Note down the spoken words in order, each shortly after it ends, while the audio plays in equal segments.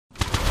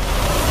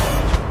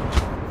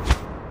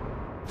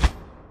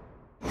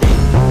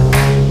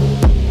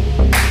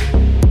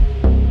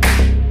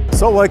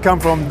So welcome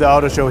from the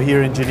auto show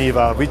here in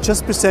Geneva. We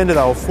just presented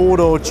our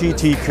 4-door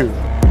GT Coupe.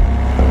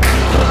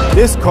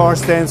 This car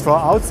stands for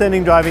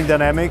outstanding driving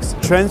dynamics,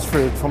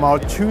 transferred from our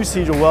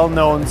 2-seater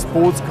well-known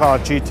sports car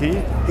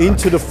GT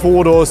into the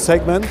 4-door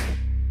segment.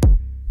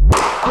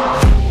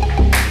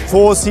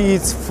 4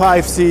 seats,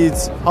 5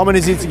 seats, how many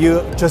seats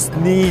you just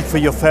need for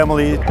your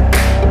family.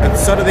 And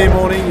Saturday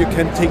morning you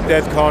can take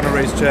that car on a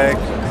racetrack.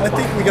 I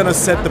think we're gonna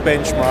set the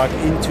benchmark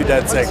into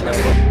that segment.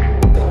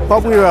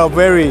 But we are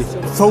very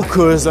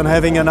focused on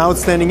having an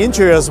outstanding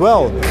interior as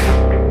well.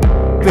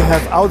 We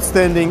have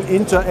outstanding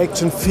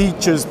interaction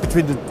features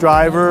between the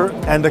driver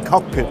and the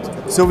cockpit.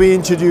 So we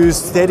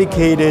introduced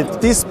dedicated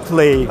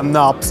display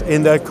knobs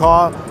in that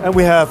car, and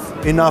we have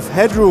enough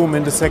headroom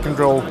in the second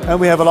row, and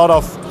we have a lot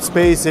of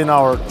space in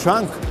our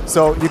trunk,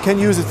 so you can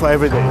use it for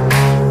every day.